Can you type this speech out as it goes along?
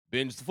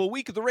Binge the full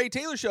week of The Ray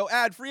Taylor Show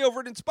ad-free over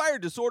at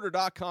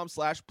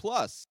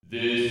inspireddisorder.com/plus.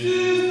 This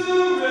is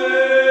The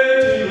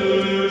Ray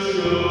Taylor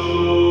Show.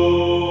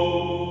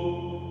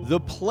 The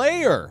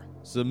Player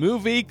is a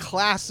movie,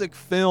 classic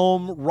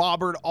film,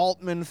 Robert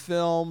Altman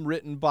film,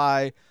 written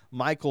by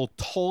Michael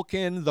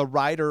Tolkien, the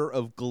writer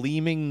of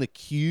Gleaming the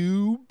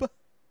Cube,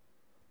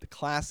 the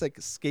classic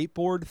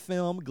skateboard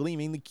film,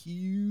 Gleaming the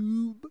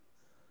Cube,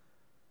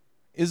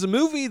 is a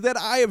movie that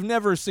I have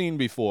never seen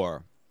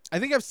before. I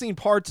think I've seen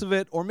parts of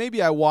it, or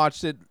maybe I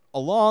watched it a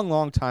long,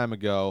 long time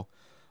ago,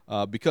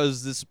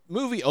 because this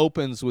movie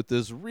opens with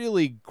this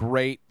really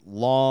great,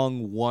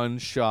 long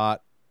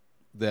one-shot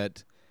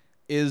that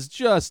is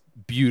just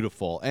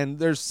beautiful. And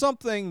there's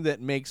something that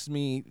makes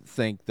me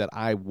think that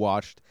I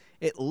watched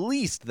at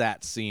least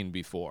that scene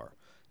before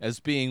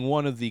as being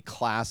one of the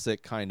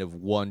classic kind of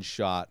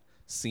one-shot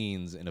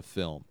scenes in a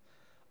film.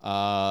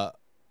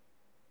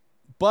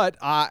 But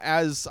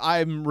as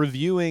I'm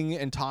reviewing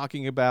and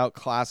talking about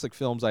classic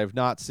films I have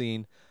not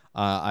seen,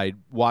 I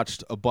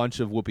watched a bunch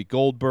of Whoopi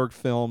Goldberg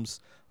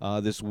films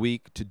this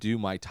week to do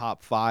my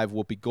top 5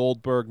 Whoopi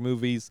Goldberg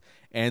movies,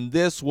 and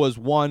this was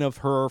one of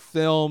her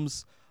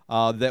films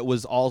that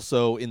was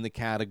also in the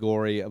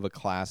category of a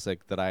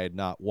classic that I had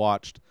not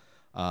watched.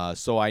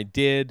 So I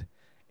did,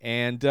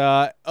 and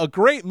a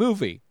great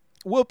movie.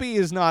 Whoopi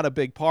is not a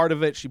big part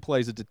of it. She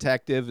plays a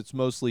detective. It's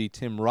mostly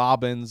Tim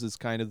Robbins is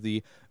kind of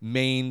the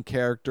main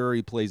character.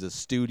 He plays a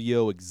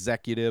studio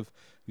executive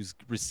who's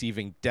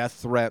receiving death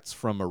threats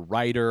from a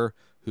writer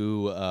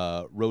who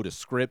wrote a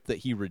script that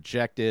he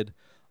rejected,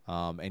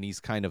 and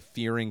he's kind of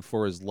fearing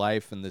for his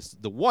life. And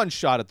the one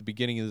shot at the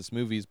beginning of this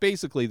movie is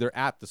basically they're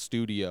at the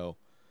studio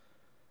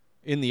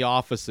in the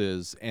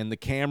offices, and the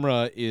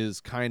camera is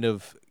kind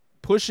of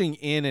pushing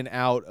in and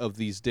out of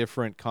these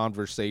different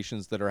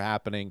conversations that are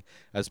happening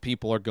as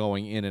people are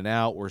going in and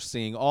out. We're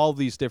seeing all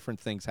these different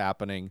things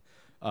happening,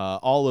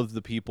 all of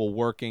the people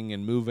working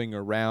and moving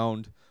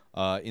around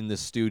in the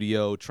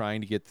studio,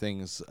 trying to get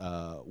things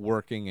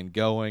working and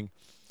going.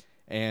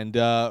 And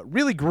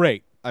really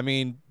great. I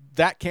mean,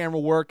 that camera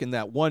work and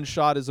that one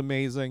shot is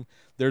amazing.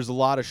 There's a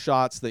lot of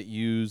shots that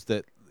use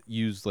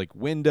like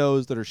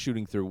windows that are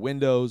shooting through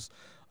windows,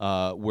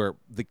 where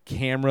the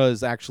camera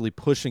is actually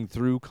pushing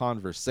through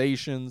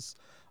conversations.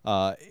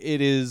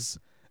 This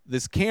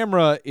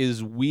camera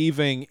is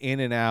weaving in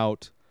and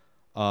out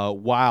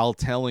while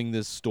telling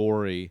this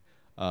story,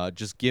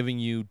 just giving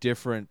you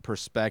different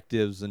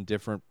perspectives and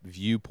different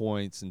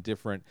viewpoints and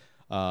different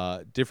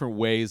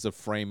ways of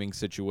framing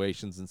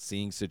situations and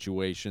seeing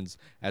situations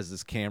as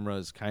this camera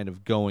is kind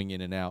of going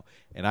in and out.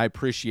 And I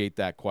appreciate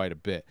that quite a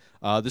bit.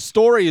 The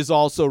story is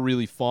also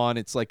really fun.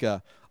 It's like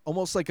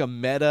almost like a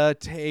meta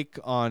take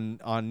on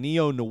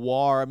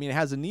neo-noir. I mean, it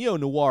has a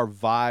neo-noir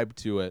vibe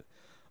to it,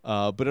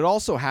 but it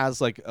also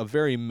has like a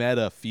very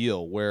meta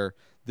feel where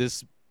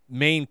this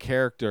main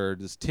character,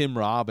 this Tim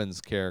Robbins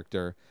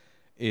character,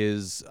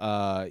 is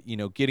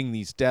getting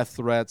these death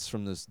threats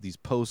from these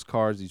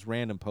postcards, these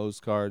random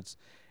postcards,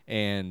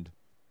 and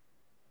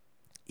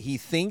he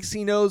thinks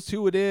he knows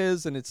who it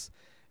is, and it's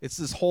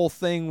this whole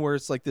thing where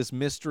it's like this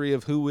mystery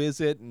of who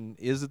is it, and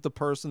is it the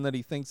person that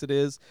he thinks it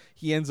is?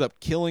 He ends up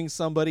killing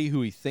somebody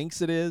who he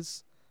thinks it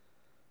is,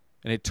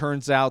 and it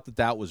turns out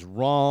that was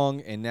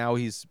wrong, and now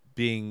he's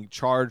being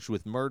charged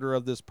with murder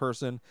of this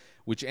person,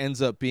 which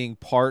ends up being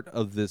part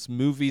of this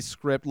movie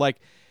script. Like,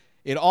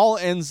 it all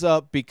ends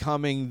up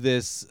becoming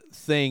this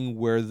thing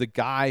where the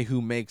guy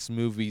who makes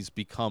movies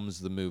becomes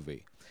the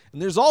movie. And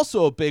there's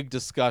also a big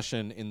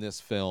discussion in this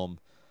film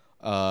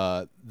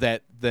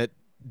that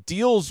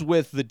deals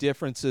with the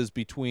differences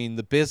between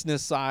the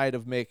business side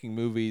of making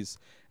movies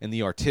and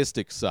the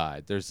artistic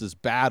side. There's this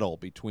battle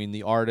between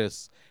the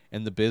artists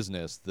and the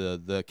business,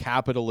 the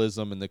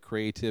capitalism and the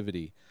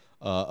creativity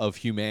of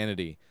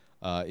humanity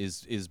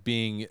is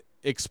being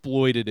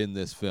exploited in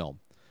this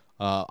film.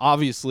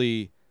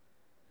 Obviously,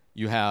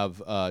 you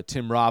have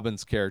Tim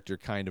Robbins' character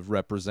kind of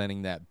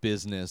representing that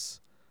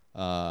business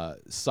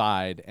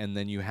side, and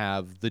then you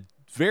have the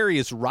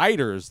various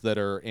writers that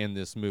are in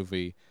this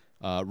movie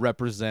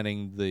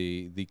representing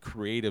the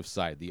creative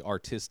side, the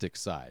artistic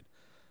side.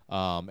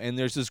 And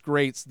there's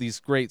these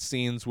great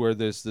scenes where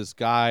there's this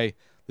guy,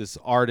 this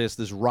artist,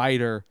 this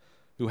writer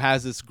who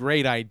has this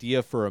great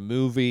idea for a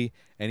movie,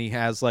 and he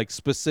has like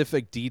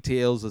specific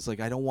details. It's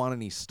like, I don't want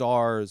any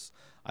stars.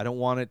 I don't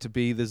want it to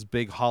be this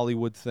big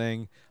Hollywood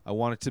thing. I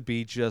want it to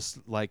be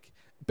just like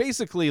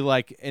basically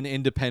like an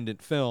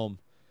independent film.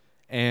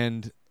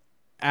 And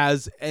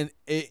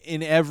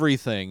in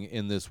everything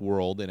in this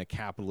world, in a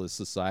capitalist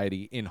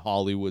society, in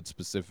Hollywood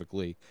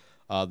specifically,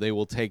 they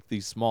will take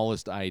the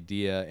smallest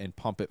idea and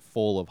pump it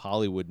full of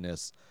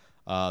Hollywoodness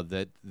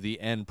that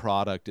the end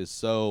product is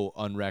so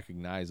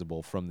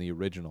unrecognizable from the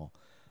original.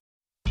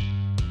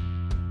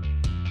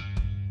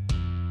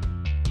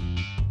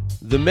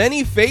 The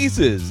Many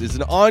Faces is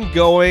an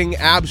ongoing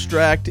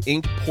abstract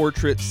ink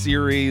portrait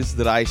series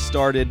that I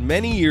started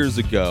many years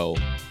ago.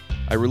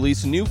 I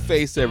release a new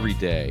face every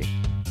day,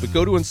 but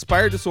go to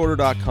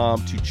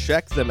inspireddisorder.com to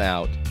check them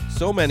out.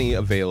 So many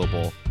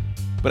available.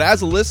 But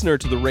as a listener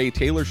to The Ray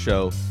Taylor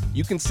Show,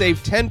 you can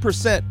save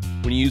 10%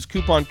 when you use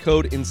coupon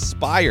code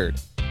INSPIRED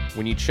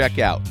when you check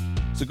out.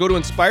 So go to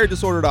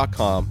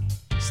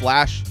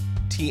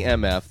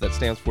inspireddisorder.com/TMF. That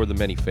stands for The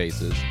Many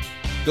Faces.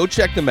 Go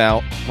check them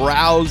out.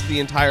 Browse the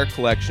entire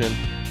collection.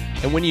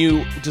 And when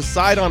you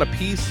decide on a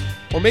piece,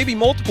 or maybe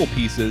multiple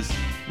pieces,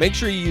 make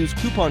sure you use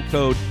coupon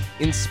code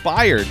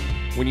INSPIRED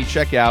when you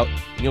check out,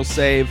 and you'll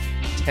save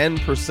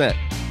 10%.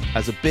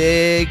 As a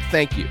big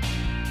thank you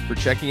for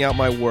checking out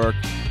my work,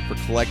 for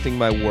collecting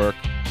my work,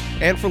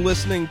 and for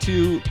listening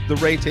to The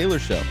Ray Taylor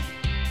Show.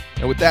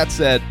 And with that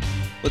said,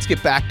 let's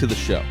get back to the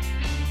show.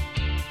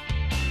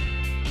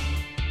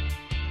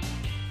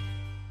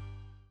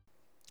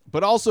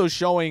 But also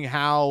showing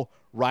how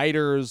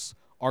writers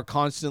are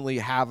constantly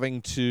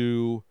having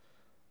to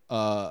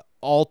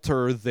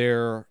alter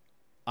their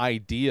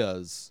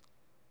ideas,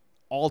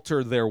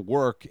 alter their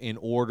work in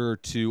order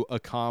to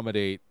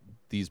accommodate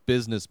these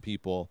business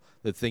people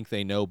that think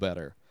they know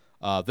better,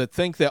 that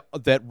think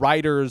that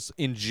writers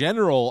in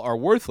general are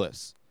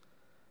worthless,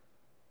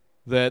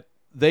 that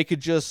they could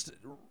just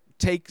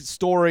take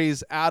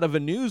stories out of a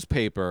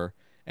newspaper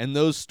and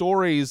those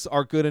stories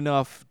are good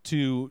enough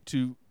to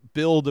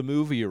build a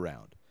movie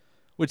around,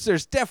 which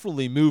there's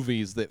definitely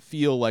movies that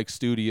feel like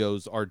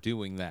studios are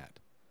doing that.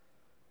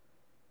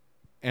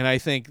 And I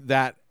think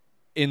that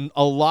in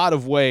a lot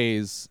of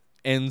ways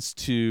ends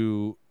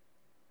to,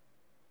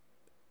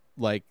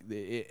 like,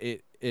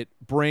 it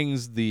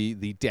brings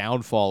the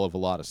downfall of a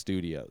lot of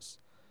studios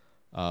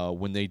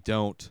when they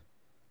don't.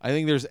 I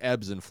think there's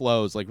ebbs and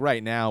flows. Like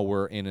right now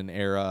we're in an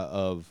era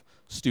of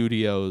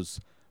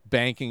studios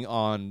banking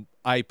on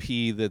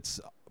IP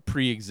that's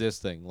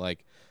pre-existing.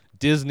 Like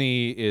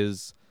Disney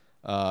is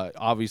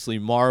obviously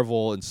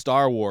Marvel and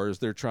Star Wars.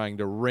 They're trying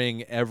to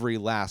wring every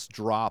last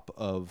drop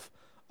of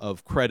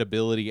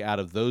credibility out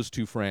of those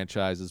two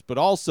franchises, but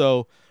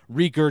also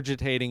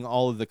regurgitating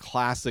all of the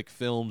classic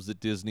films that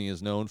Disney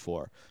is known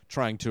for,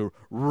 trying to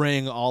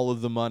wring all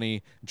of the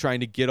money, trying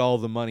to get all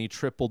the money,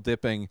 triple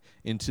dipping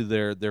into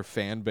their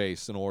fan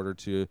base in order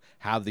to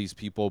have these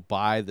people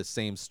buy the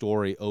same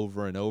story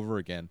over and over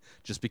again,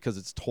 just because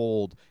it's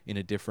told in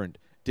a different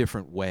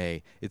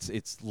way.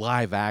 It's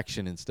live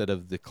action instead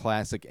of the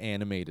classic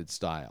animated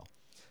style.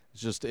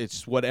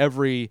 It's what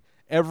every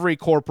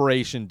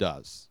corporation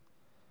does.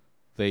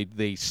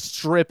 They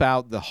strip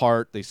out the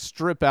heart. They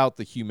strip out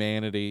the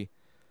humanity.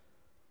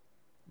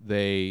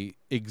 They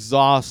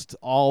exhaust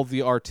all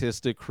the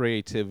artistic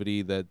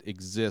creativity that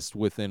exists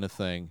within a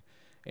thing,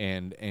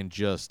 and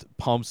just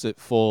pumps it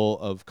full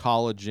of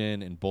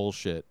collagen and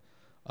bullshit,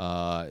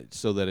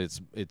 so that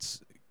it's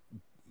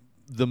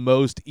the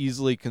most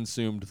easily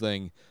consumed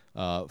thing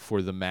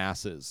for the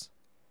masses.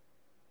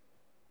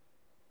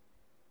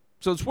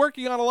 So it's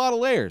working on a lot of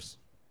layers,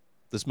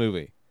 this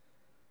movie.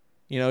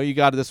 You know, you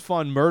got this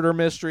fun murder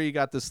mystery. You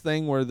got this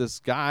thing where this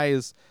guy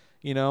is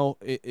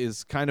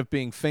kind of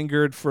being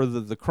fingered for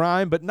the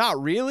crime, but not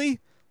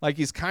really. Like,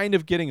 he's kind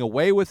of getting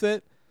away with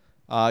it.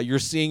 You're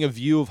seeing a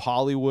view of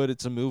Hollywood.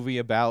 It's a movie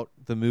about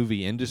the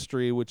movie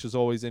industry, which is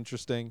always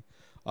interesting.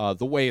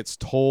 The way it's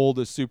told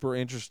is super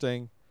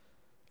interesting.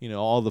 You know,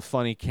 all the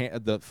fun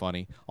camera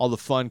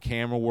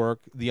work.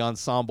 The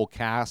ensemble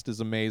cast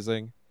is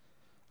amazing.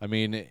 I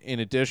mean,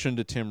 in addition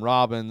to Tim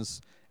Robbins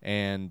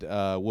and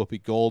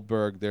Whoopi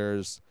Goldberg,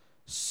 there's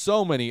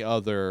so many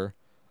other.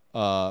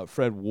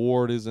 Fred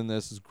Ward is in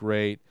this, is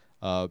great.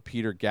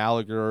 Peter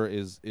Gallagher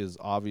is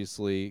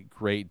obviously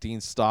great.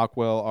 Dean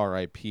Stockwell,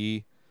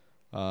 R.I.P.,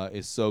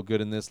 is so good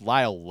in this.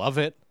 Lyle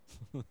Lovett,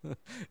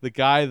 the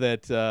guy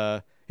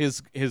that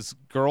his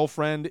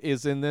girlfriend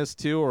is in this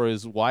too, or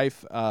his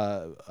wife.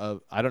 I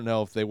don't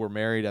know if they were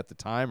married at the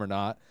time or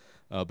not,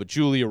 but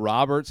Julia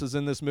Roberts is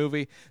in this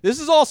movie.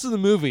 This is also the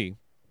movie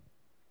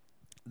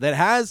that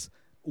has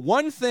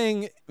one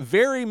thing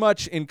very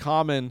much in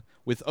common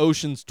with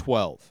Ocean's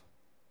 12.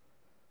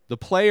 The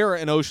player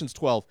in Ocean's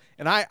 12.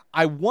 And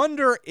I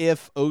wonder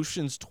if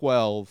Ocean's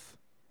 12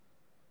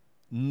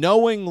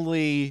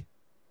 knowingly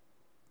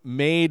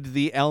made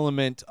the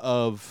element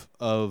of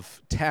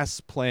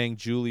Tess playing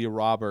Julia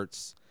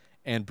Roberts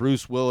and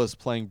Bruce Willis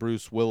playing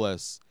Bruce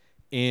Willis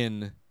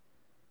in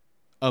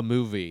a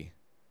movie.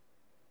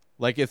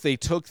 Like, if they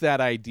took that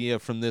idea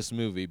from this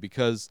movie,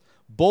 because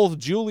both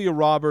Julia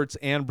Roberts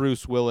and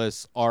Bruce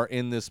Willis are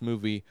in this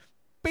movie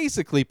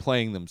basically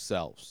playing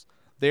themselves.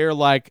 They're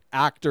like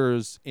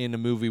actors in a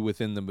movie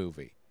within the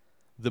movie.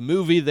 The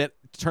movie that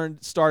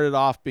started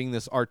off being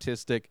this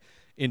artistic,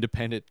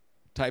 independent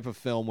type of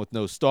film with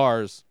no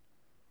stars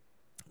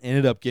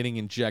ended up getting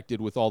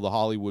injected with all the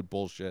Hollywood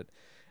bullshit,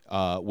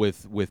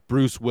 with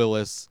Bruce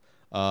Willis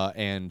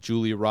and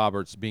Julia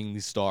Roberts being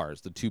the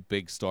stars, the two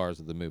big stars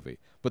of the movie.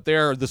 But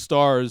they're the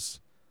stars.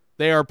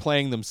 They are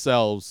playing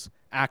themselves,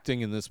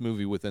 acting in this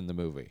movie within the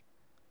movie.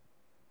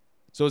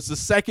 So it's the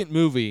second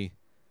movie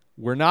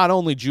where not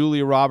only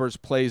Julia Roberts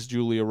plays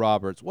Julia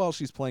Roberts, well,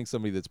 she's playing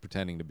somebody that's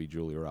pretending to be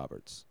Julia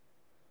Roberts.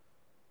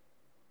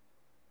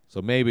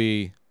 So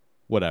maybe,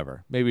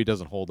 whatever. Maybe it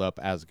doesn't hold up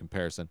as a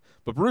comparison.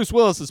 But Bruce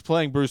Willis is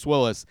playing Bruce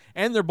Willis,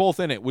 and they're both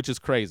in it, which is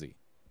crazy.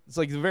 It's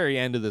like the very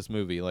end of this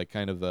movie, like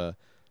kind of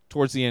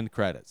towards the end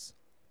credits.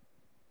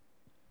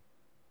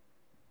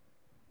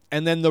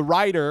 And then the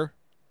writer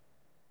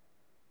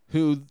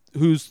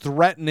who's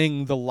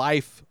threatening the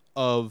life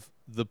of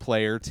the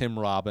player, Tim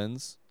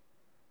Robbins,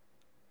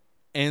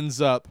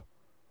 ends up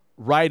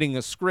writing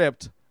a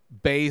script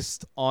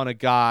based on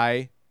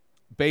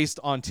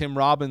Tim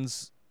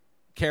Robbins'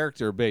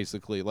 character,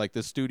 basically, like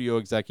the studio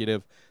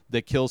executive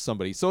that kills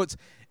somebody. So it's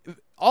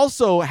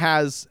also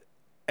has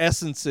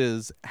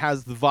the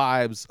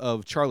vibes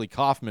of Charlie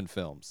Kaufman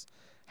films,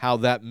 how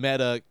that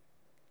meta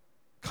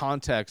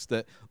context,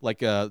 that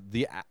like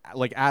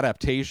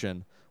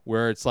adaptation,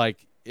 where it's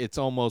like it's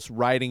almost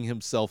writing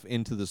himself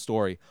into the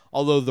story.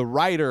 Although the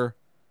writer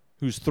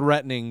who's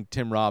threatening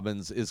Tim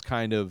Robbins is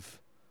kind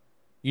of,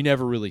 you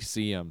never really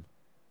see him.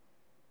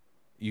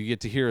 You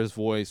get to hear his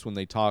voice when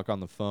they talk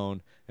on the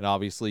phone, and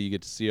obviously you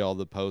get to see all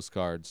the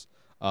postcards.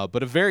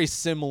 But a very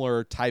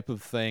similar type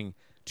of thing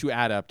to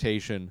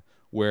adaptation,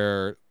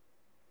 where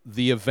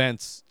the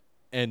events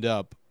end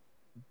up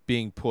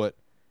being put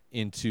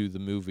into the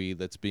movie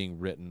that's being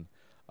written,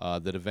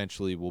 that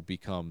eventually will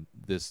become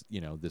this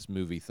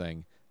movie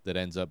thing that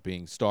ends up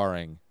being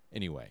starring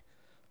anyway.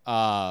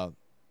 So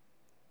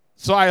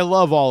I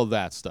love all of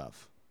that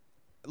stuff.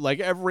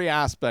 Like, every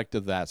aspect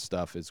of that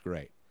stuff is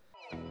great.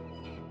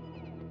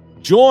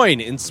 Join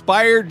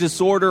Inspired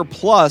Disorder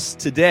Plus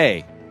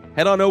today.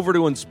 Head on over to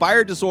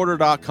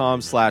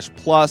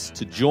inspireddisorder.com/plus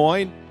to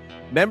join.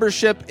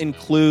 Membership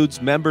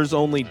includes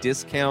members-only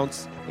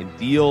discounts and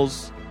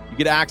deals. You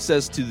get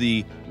access to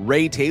the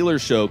Ray Taylor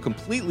Show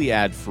completely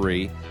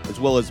ad-free, as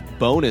well as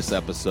bonus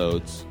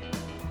episodes.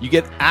 You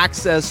get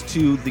access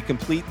to the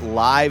complete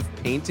live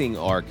painting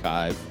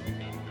archive.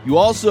 You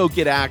also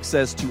get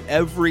access to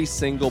every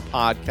single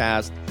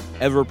podcast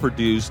ever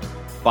produced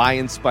by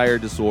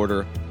Inspired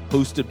Disorder,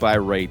 hosted by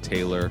Ray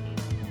Taylor.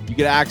 You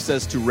get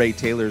access to Ray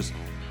Taylor's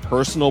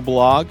personal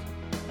blog,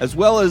 as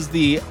well as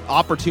the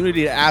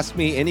opportunity to ask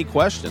me any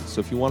questions. So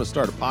if you want to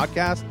start a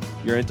podcast,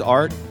 you're into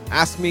art,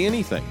 ask me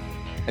anything.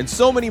 And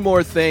so many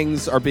more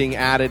things are being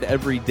added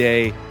every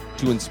day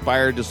to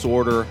Inspired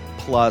Disorder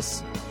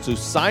Plus. So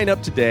sign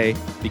up today,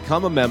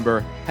 become a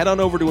member, head on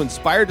over to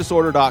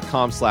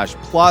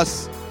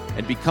inspireddisorder.com/plus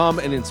and become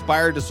an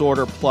Inspired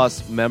Disorder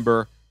Plus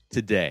member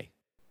today.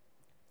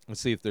 Let's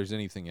see if there's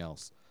anything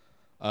else.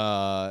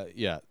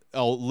 Yeah.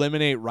 I'll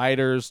eliminate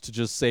writers to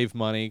just save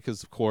money,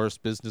 because, of course,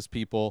 business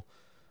people,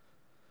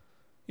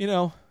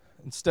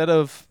 instead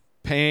of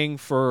paying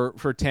for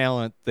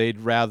talent, they'd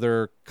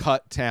rather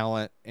cut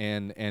talent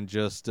and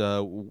just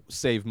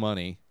save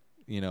money.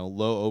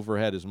 Low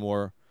overhead is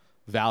more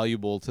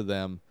valuable to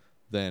them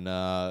than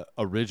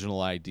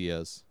original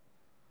ideas.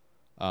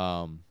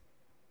 But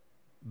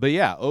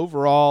yeah,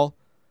 overall,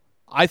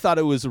 I thought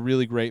it was a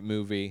really great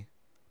movie.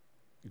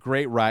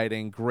 Great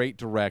writing, great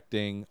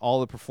directing.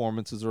 All the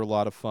performances are a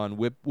lot of fun.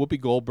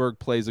 Whoopi Goldberg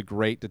plays a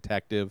great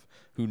detective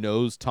who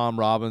knows Tim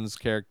Robbins'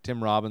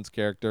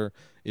 character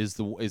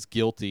is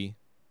guilty.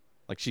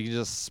 Like, she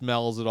just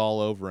smells it all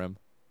over him.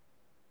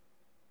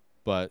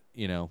 But,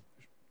 he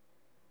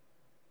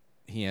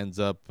ends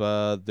up,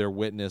 their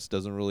witness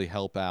doesn't really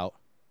help out.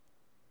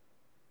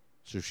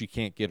 So she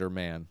can't get her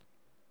man.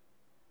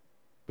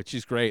 But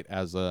she's great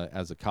as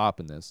a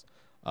cop in this.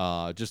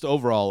 Just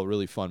overall, a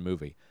really fun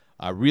movie.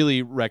 I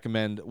really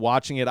recommend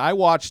watching it. I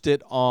watched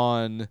it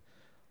on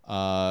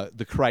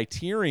the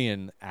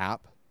Criterion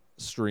app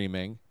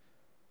streaming,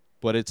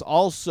 but it's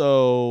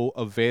also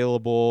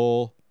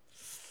available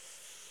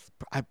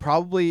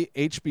probably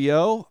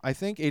HBO. I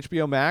think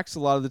HBO Max. A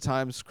lot of the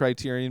times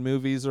Criterion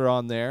movies are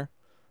on there.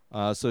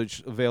 So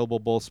it's available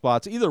both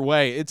spots. Either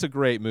way, it's a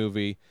great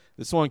movie.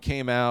 This one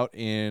came out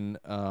in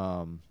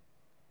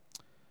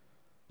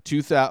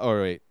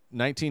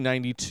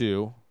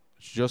 1992.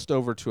 It's just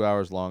over 2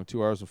 hours long,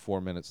 2 hours and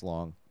 4 minutes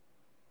long.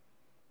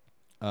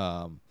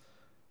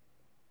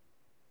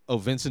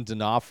 Vincent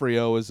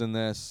D'Onofrio is in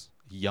this.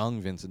 Young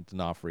Vincent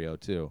D'Onofrio,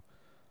 too.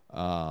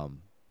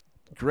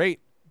 Great.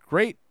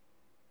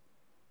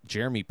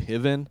 Jeremy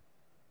Piven.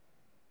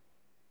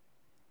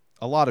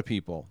 A lot of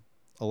people.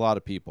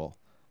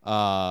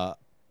 But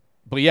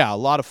yeah, a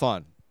lot of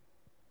fun.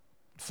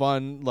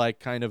 Fun, like,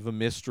 kind of a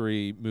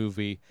mystery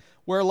movie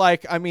where,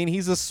 like, I mean,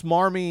 he's a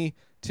smarmy.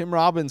 Tim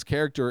Robbins'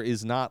 character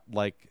is not,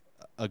 like,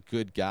 a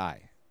good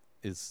guy.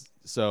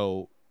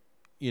 So,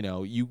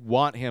 you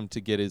want him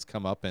to get his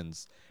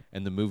comeuppance,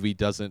 and the movie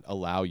doesn't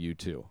allow you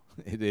to.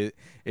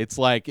 It's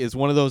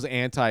one of those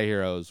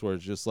anti-heroes where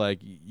it's just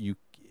like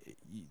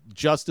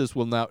justice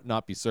will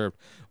not be served.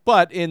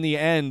 But in the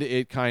end,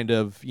 it kind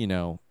of, he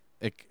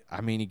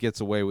gets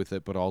away with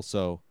it, but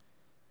also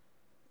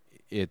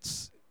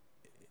it's,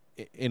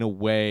 in a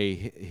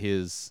way,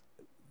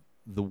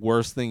 the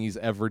worst thing he's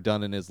ever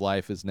done in his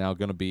life is now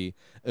going to be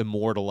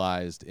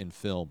immortalized in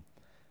film.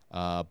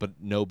 But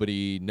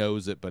nobody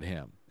knows it but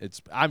him.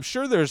 I'm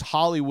sure there's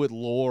Hollywood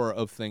lore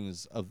of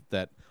things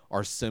that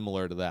are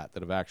similar to that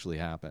have actually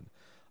happened.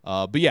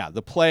 But yeah,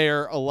 The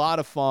Player, a lot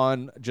of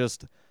fun,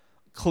 just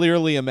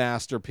clearly a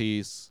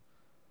masterpiece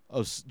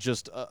of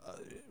just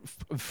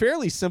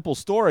fairly simple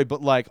story,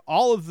 but like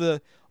all of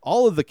the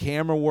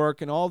camera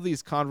work and all of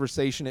these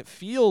conversation, it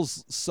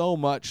feels so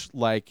much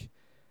like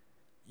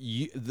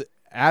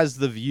as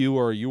the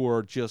viewer, you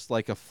are just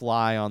like a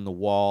fly on the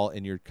wall,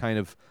 and you're kind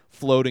of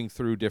floating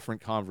through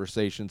different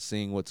conversations,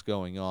 seeing what's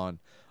going on,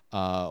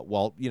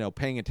 while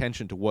paying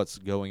attention to what's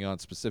going on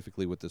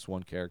specifically with this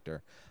one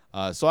character.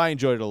 So I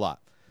enjoyed it a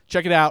lot.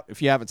 Check it out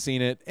if you haven't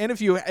seen it, and if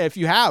you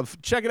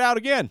have, check it out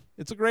again.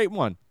 It's a great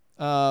one.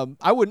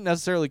 I wouldn't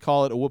necessarily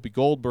call it a Whoopi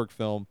Goldberg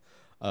film,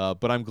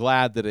 but I'm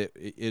glad that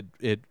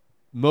it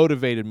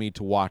motivated me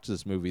to watch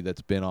this movie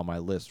that's been on my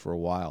list for a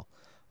while.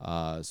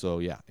 So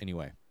yeah.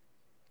 Anyway.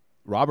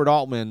 Robert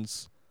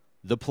Altman's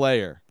The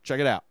Player. Check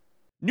it out.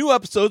 New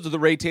episodes of The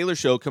Ray Taylor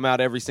Show come out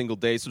every single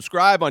day.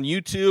 Subscribe on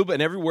YouTube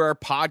and everywhere our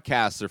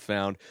podcasts are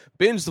found.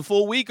 Binge the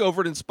full week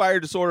over at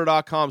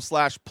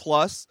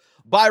InspiredDisorder.com/plus.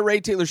 Buy Ray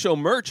Taylor Show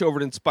merch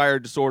over at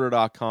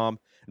InspiredDisorder.com.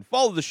 And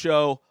follow the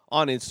show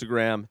on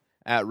Instagram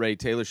at Ray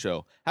Taylor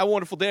Show. Have a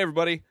wonderful day,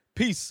 everybody.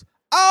 Peace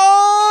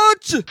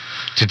out!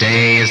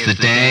 Today is the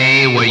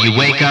day where you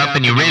wake up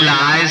and you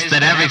realize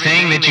that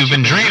everything that you've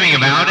been dreaming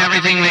about,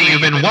 everything that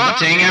you've been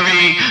wanting,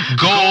 every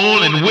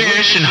goal and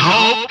wish and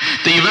hope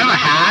that you've ever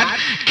had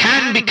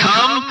can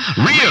become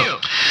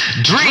real.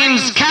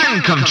 Dreams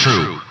can come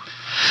true.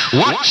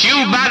 What you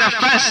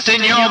manifest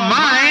in your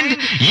mind,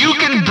 you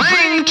can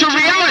bring to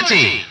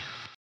reality.